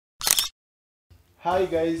Hi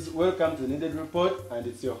guys, welcome to Needed Report, and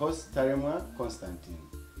it's your host Taremwa Constantine.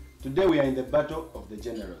 Today we are in the battle of the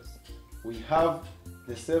generals. We have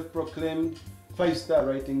the self-proclaimed 5-star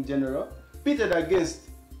writing general pitted against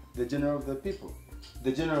the general of the people,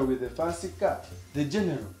 the general with the fancy car, the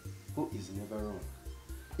general who is never wrong.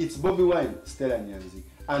 It's Bobi Wine, Stella Nyanzi,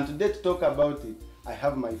 and today to talk about it, I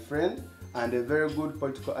have my friend and a very good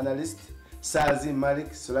political analyst, Sazi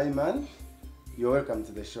Malik Sulaiman. You're welcome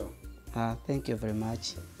to the show. Thank you very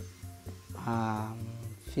much.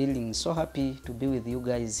 Feeling so happy to be with you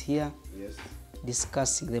guys here. Yes.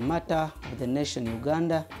 Discussing the matter of the nation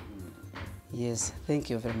Uganda. Yes, thank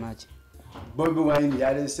you very much. Bobi Wine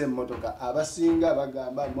yalese motoka abasinga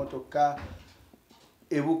bagamba motoka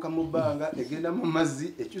ebuka mubanga egenda mu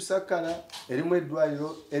mazzi ekyusakala erimu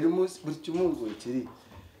edwaliro erimu buli kimungu ekiri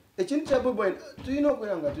ekintu kya Bobi Wine tulina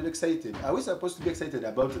okwera tuli excited. Are we supposed to be excited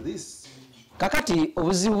about this? Kakati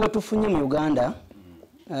obuzibu bwetufunye mu Uganda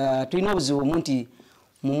tulina obuzibu nti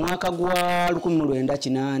mu mwaka gwa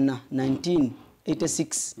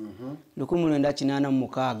 1986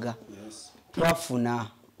 1986 twafuna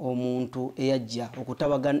omuntu eyajja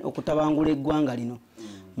okutabangula eggwanga lino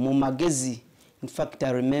mu magezi. In fact,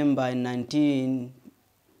 I remember in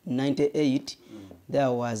 1998 there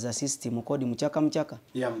was a system called Muchaka.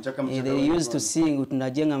 Yeah, Muchaka. They used to sing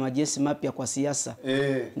tunajenga majesi mapya kwa siasa.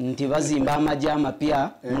 Nti bazimba amaje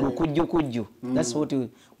mapya mu kujju. That's what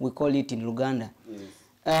we call it in Uganda.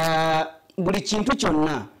 Buli kintu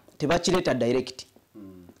kyonna tebakireta direct.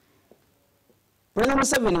 President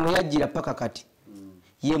Museveni we yajira paka kati.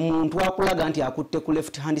 Ye muntu akulaga nti akutte ku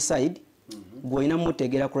left hand side, gwoina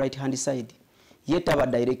mutegera ku right hand side. Yetaba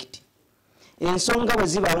direct. Ensonga bwe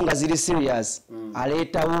zibawo nga ziri serious,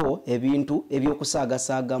 aleetawo ebintu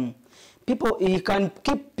ebyokusaagasagamu. He can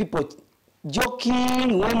keep people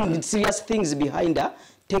joking when serious things behind are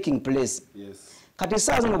taking place. Yes. Kati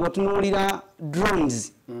saa zino bw'otunuulira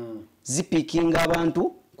drones zipikinga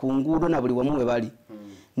abantu ku nguudo na buli wamu we bali,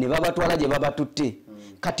 ne babatwala gye babatutte.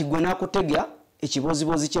 Kati gwe n'akutega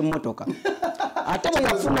ekibozibozi ky'emmotoka. Ate bwe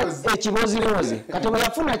yafuna ekibozibozi, kati bwe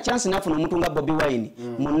yafuna chance n'afuna omuntu nga Bobi Wine,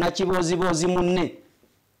 munna kibozibozi munne.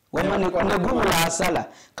 Wamane ne gubula asala.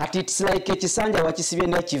 Kati it's like ekisanja wakisibye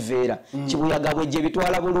ne kiveera. Kibuyaga bwe gye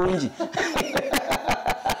bitwala bulungi.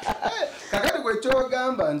 Kakati gwe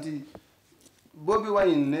kyogamba nti Bobi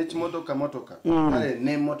Wine n'ekimotoka kale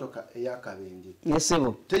n'emmotoka ey'akabenje.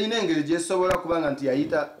 Yesebo. Teyina engeri gyesobola kubanga nti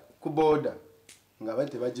yayita ku boda nga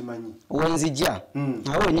bate bagimanyi. Wenzija.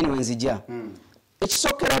 Awo nyine wenzija.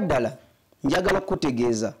 Ekisokera ddala njagala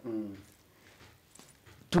okutegeeza.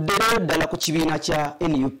 Tuddereyo ddala ku kibiina kya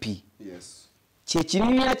NUP. Yes.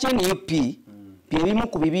 Kyekibiina kya NUP bye bimu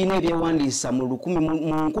ku bibiina ebyewandiisa mu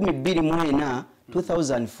 2004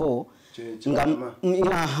 2004 nga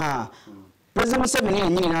President Museveni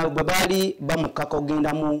yennyini bwe baali bamukaka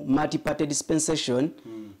ogenda mu multi-party dispensation,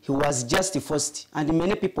 he was just forced and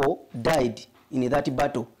many people died in that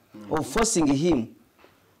battle of forcing him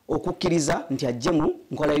okukkiriza nti ajje mu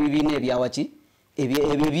nkola ebibiina ebyawaki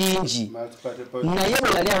ebyo bingi. Naye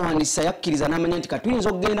bwe yali awandiisa yakkiriza n'amanya nti katuyinza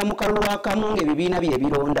okugenda mu kalulu akamu ng'ebibiina bye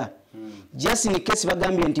ebironda. Just in case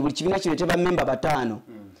bagambye nti buli kibiina kireete bammemba 5,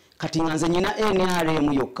 kati nga nze nyina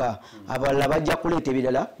NRM yokka, abalala bajja kuleeta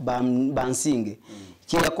ebirala bansinge.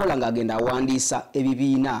 Kyeyakola ng'agenda awandiisa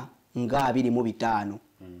ebibiina nga 25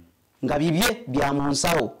 nga bibye bya mu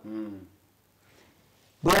nsawo.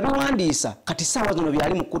 Bwe yabiwandiisa kati ssaawa zino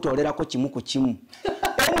byali mu kutolerako kimu ku kimu.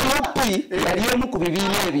 NUP yali emu ku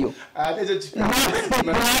bibiina ebyo.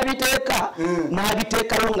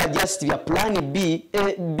 N'abiteekayo nga just bya plan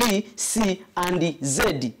B, C and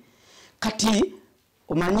Z. Kati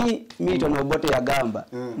omanyi Milton Obote yagamba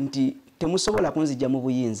nti temusobola kunzijja mu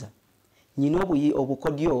buyinza. Nyina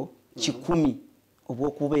obukodyo 10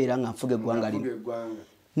 obw'okubeera nga nfuga eggwanga lino.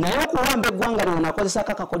 Naye okuwamba eggwanga lino nakozesa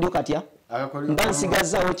akakodyo katya? Mba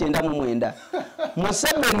nsigazaawo 99.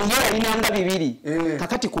 Museveni ye yalinanga 2.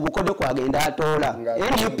 Kakati ku bukodyo kwagenda atoola.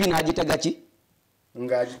 NUP n'agitega ki?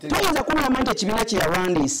 Tuyinza kulaba nti ekibiina kye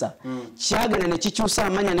yawandiisa kyagenda ne kikyusa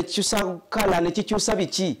amanya ne kikyusa kala ne kikyusa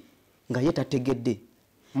biki nga ye tategedde.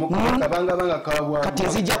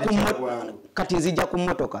 Kati nzijja ku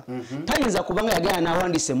mmotoka. Tayinza kubanga yagenda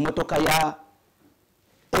n'awandiisa emmotoka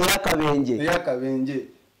ey'akabenje.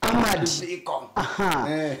 Ahmad.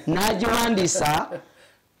 Nagiwandiisa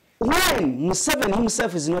when Museveni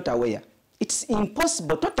himself is not aware. It's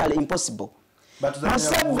impossible, totally impossible. But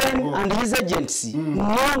Museveni and his agency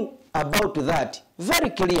know about that very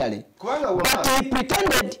clearly. But he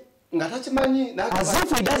pretended as if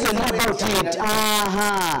he doesn't know about it.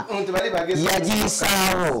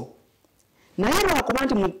 Yajisawo. Naye lwakuba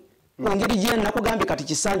nti engeri gye nakugambye kati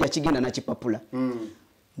kisanja kigenda na kipapula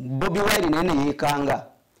Bobi Wine nene yekanga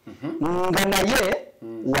nga naye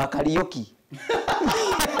wakaliyoki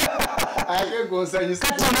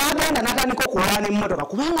kati nagenda natandika okuwaana emmotoka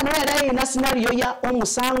kubanga naye yali alina scenario ya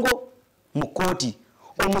omusango mu kooti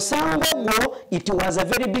omusango gwo it was a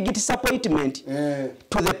very big disappointment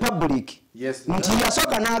to the public nti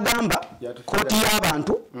yasooka n'agamba kooti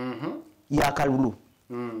y'abantu yakalulu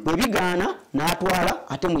bwe bigaana n'atwala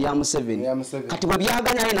ate mu ya Museveni kati bwe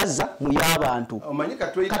byaganya naye nazza mu y'abantu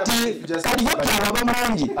kati kaliyoki ababa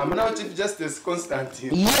mungi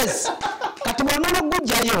yes kati bw'onoona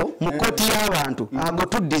ogujjayo mu kooti y'abantu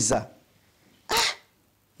agotuddiza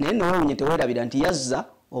naye nowunye teweerabira nti yazza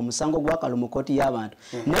omusango gwa kalu mu kooti y'abantu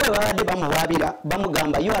naye babadde bamuwaabira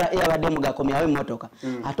bamugamba URA yabadde mugakomyawo emmotoka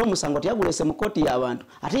ate omusango teyagulese mu kooti y'abantu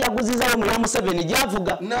ate yaguzizayo mu ya Museveni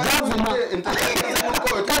gyavuga gyavuma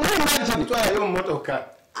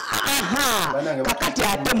kakati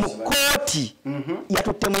ate mu kooti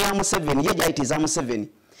yatutte mu ya Museveni ye gyayitiza Museveni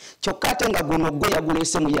kyokka ate nga guno gwe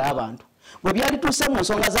yagulese mu y'abantu bwe byali tuuse mu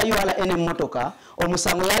nsonga za URA emmotoka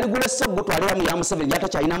omusango yali gulese gutwalira mu ya Museveni gyata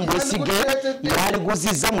kyalina mu bwesige yali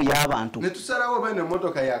guziza mu y'abantu netusalawo bene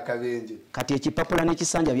emmotoka ya Kabenje kati ekipapula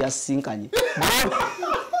n'ekisanja byasisinkanye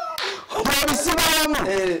obisibalamu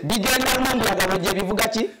bigenda mambulagabo gye bivuga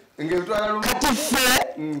ki kati ffe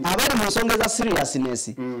abali mu nsonga za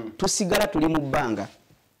seriousness tusigala tuli mu bbanga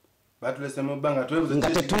nga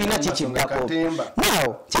tetulina kikiddako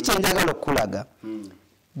naw kikyenjagala okulaga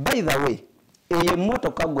by the way eyo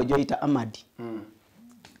emmotoka gwe gyoyita Amadi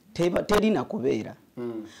terina kubeera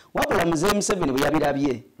wabula Muzeeyi Museveni bwe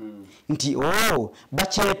yabirabye nti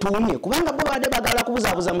bakyetuumye kubanga bo badde bagala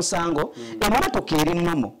kubuzaabuza musango emmotoka eri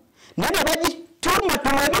nnomo naye bagituuma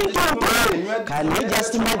tuuma ebintu kane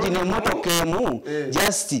just imagine emmotoka emu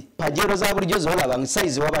just pajero za bulijjo zolaba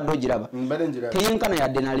size wabadde ogiraba teyenkana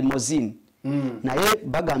yadde na limousine naye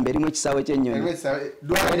bagamba erimu ekisaawe ekyennyonyi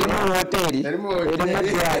erimu hoteri erimu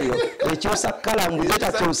eddwaliro ekyusa kala mbu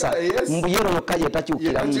gyetakyusa mbu yero yokka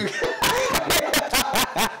gyetakyukiramu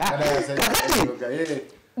kakati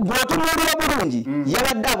bw'otunuulira bulungi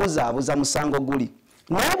yabadde abuzaabuza musango guli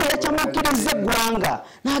naye bwe yakyamukkiriza eggwanga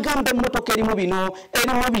n'agamba emmotoka erimu bino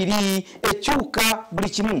erimu biri ekyuka buli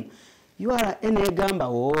kimu URA negamba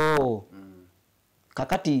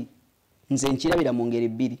kakati nze nkirabira mu ngeri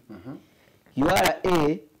bbiri URA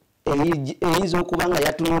eyinza okuba nga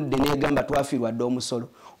yatunudde negamba twafiirwa dde omusolo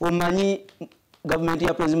omanyi gavumenti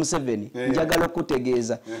ya President Museveni njagala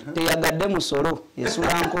okutegeeza teyagadde musolo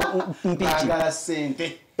esulanko mpiki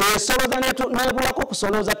esoloza nebulako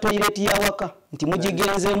okusolooza toyireti yawaka nti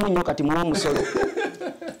mugigenzeemu nnyo kati muwa omusolo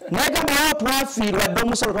negamba nawo twafiirwa dde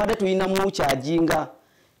omusolo twadde tulina mukyajinga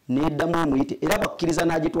neddamu omuyite era bakkiriza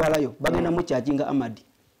n'agitwalayo bagenda mukyajinga Amadi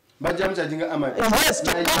bajamu charging Amadi yes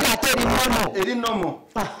eri nomo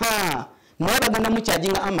naye bagenda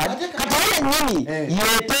mukyajinga Amadi kati ye nnyini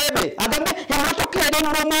yeetebe agambe emmotoka eri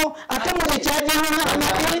nomo ate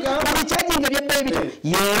mubikyajinga ebyeddayo bityo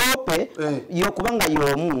yeerope yokubanga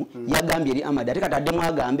y'omu yagambye eri Amadi ate kati addemu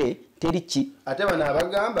agambe teri ki ate bano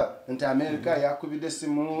abagamba nti Amerika yakubidde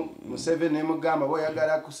essimu Museveni nemugamba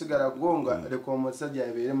boyagala kusigala gonga leka omusajja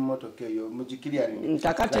abeere mu motoka eyo mugikiryalingi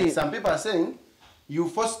kakati some people are saying you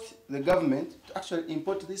forced the government to actually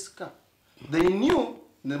import this car. They knew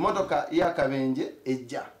the motoka ya Kabenje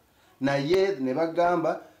ejja. Na ye ne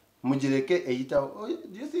bagamba mujireke eyita. Do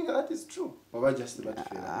you think that is true? Or just about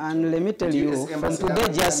and let me tell you, from today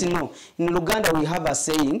just know, in Uganda we have a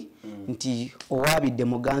saying, nti owabidde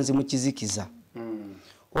muganzi mukizikiza.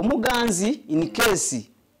 Omuganzi in case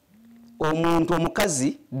omuntu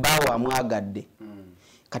omukazi bawa mwagadde.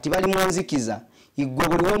 Kati bali mwanzikiza. Igwe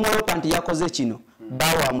buli w'omuloopa nti yakoze kino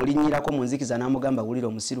bawa amulinnyirako mu nzikiza n'amugamba wulira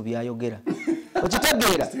omusiru byayogera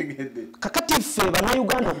okitegeera kakati ffe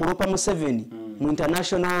bannayuganda okuloopa Museveni mu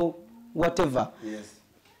international whatever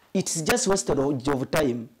it's just wasted of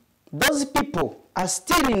time. Those people are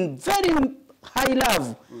still in very high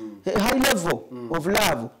level of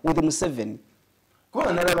love with Museveni.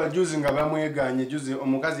 Kwa nalaba juzi nga bamweganye juzi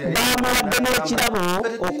omukazi yali bamuwadde n'ekirabo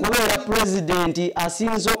okubeera pulezidenti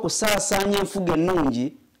asinza okusaasaanya enfuga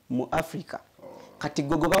ennungi mu Africa. Kati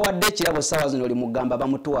gogo bawadde ekirabo ssaawa zino oli mugamba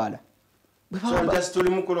bamutwala. So just tuli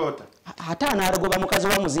mukulota. Ate anaalogoba mukazi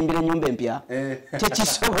bamuzimbira ennyumba empya.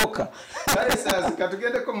 Tekisoboka. That is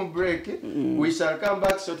katugende ko mu break. We shall come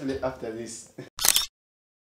back shortly after this.